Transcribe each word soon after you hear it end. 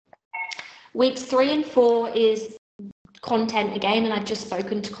Weeks 3 and 4 is content again, and I've just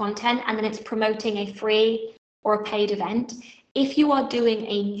spoken to content, and then it's promoting a free or a paid event. If you are doing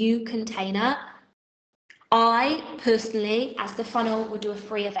a new container, I personally, as the funnel, would do a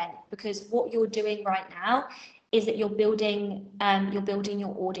free event, because what you're doing right now is that you're building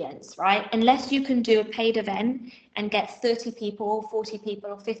your audience, right? Unless you can do a paid event and get 30 people, 40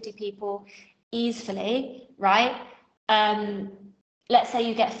 people, or 50 people easily, right? Let's say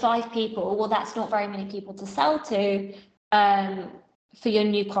you get 5 people, well, that's not very many people to sell to for your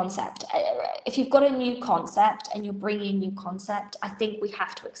new concept. If you've got a new concept and you're bringing a new concept, I think we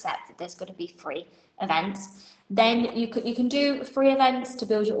have to accept that there's going to be free events. Then you can do free events to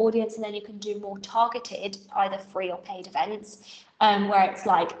build your audience, and then you can do more targeted, either free or paid events, where it's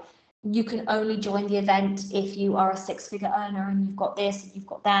like you can only join the event if you are a 6-figure earner and you've got this and you've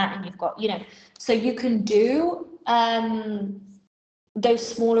got that and you've got, so you can do those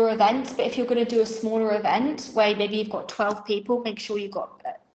smaller events. But if you're going to do a smaller event where maybe you've got 12 people, make sure you've got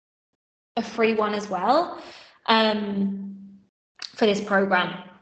a free one as well for this program.